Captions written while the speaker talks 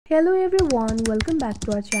Hello everyone, welcome back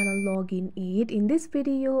to our channel Login 8. In this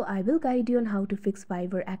video, I will guide you on how to fix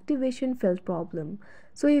Fiverr activation failed problem.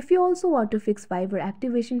 So if you also want to fix Fiverr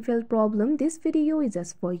activation failed problem, this video is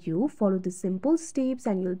just for you. Follow the simple steps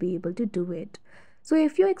and you'll be able to do it. So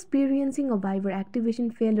if you're experiencing a Fiverr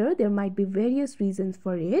activation failure, there might be various reasons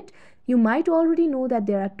for it. You might already know that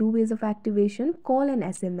there are two ways of activation, call and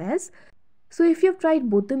SMS. So if you've tried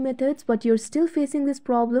both the methods but you're still facing this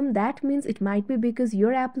problem, that means it might be because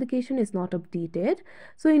your application is not updated.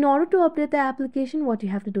 So in order to update the application, what you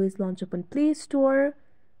have to do is launch open Play Store.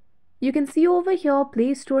 You can see over here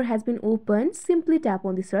Play Store has been opened. Simply tap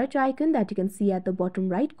on the search icon that you can see at the bottom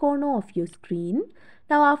right corner of your screen.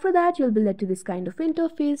 Now after that, you'll be led to this kind of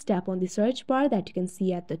interface. Tap on the search bar that you can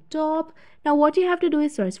see at the top. Now what you have to do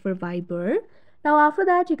is search for Fiverr. Now after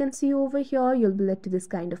that, you can see over here, you'll be led to this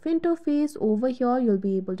kind of interface. Over here, you'll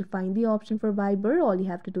be able to find the option for Fiverr. All you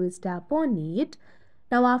have to do is tap on it.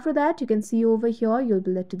 Now after that, you can see over here, you'll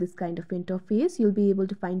be led to this kind of interface. You'll be able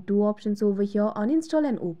to find two options over here, uninstall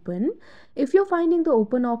and open. If you're finding the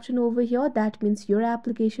open option over here, that means your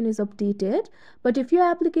application is updated. But if your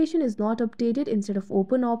application is not updated, instead of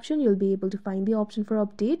open option, you'll be able to find the option for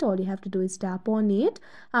update. All you have to do is tap on it.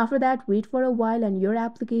 After that, wait for a while and your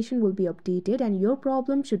application will be updated and your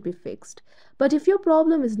problem should be fixed. But if your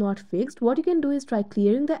problem is not fixed, what you can do is try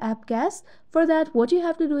clearing the app cache. For that, what you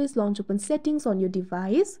have to do is launch open settings on your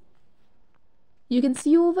device. You can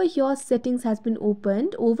see over here settings has been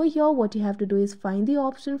opened. Over here, what you have to do is find the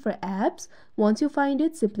option for apps. Once you find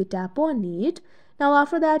it, simply tap on it. Now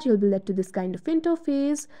after that, you'll be led to this kind of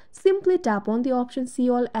interface. Simply tap on the option see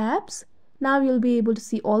all apps. Now you'll be able to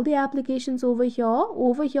see all the applications over here.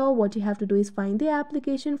 Over here, what you have to do is find the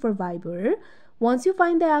application for Fiverr. Once you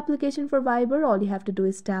find the application for Fiverr, all you have to do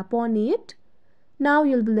is tap on it. Now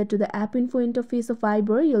you'll be led to the app info interface of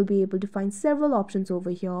Fiverr. You'll be able to find several options over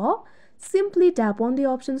here. Simply tap on the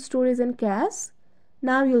option storage and cache.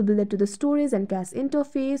 Now you'll be led to the storage and cache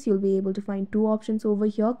interface. You'll be able to find two options over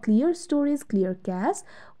here, clear storage, clear cache.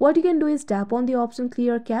 What you can do is tap on the option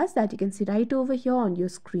clear cache that you can see right over here on your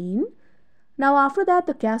screen. Now after that,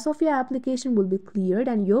 the cache of your application will be cleared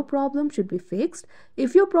and your problem should be fixed.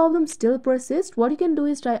 If your problem still persists, what you can do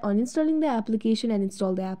is try uninstalling the application and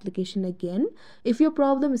install the application again. If your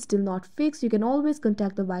problem is still not fixed, you can always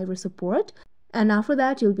contact the Fiverr support. And after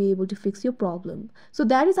that, you'll be able to fix your problem. So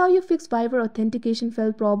that is how you fix Fiverr authentication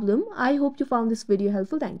failed problem. I hope you found this video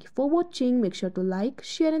helpful. Thank you for watching. Make sure to like,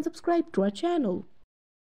 share and subscribe to our channel.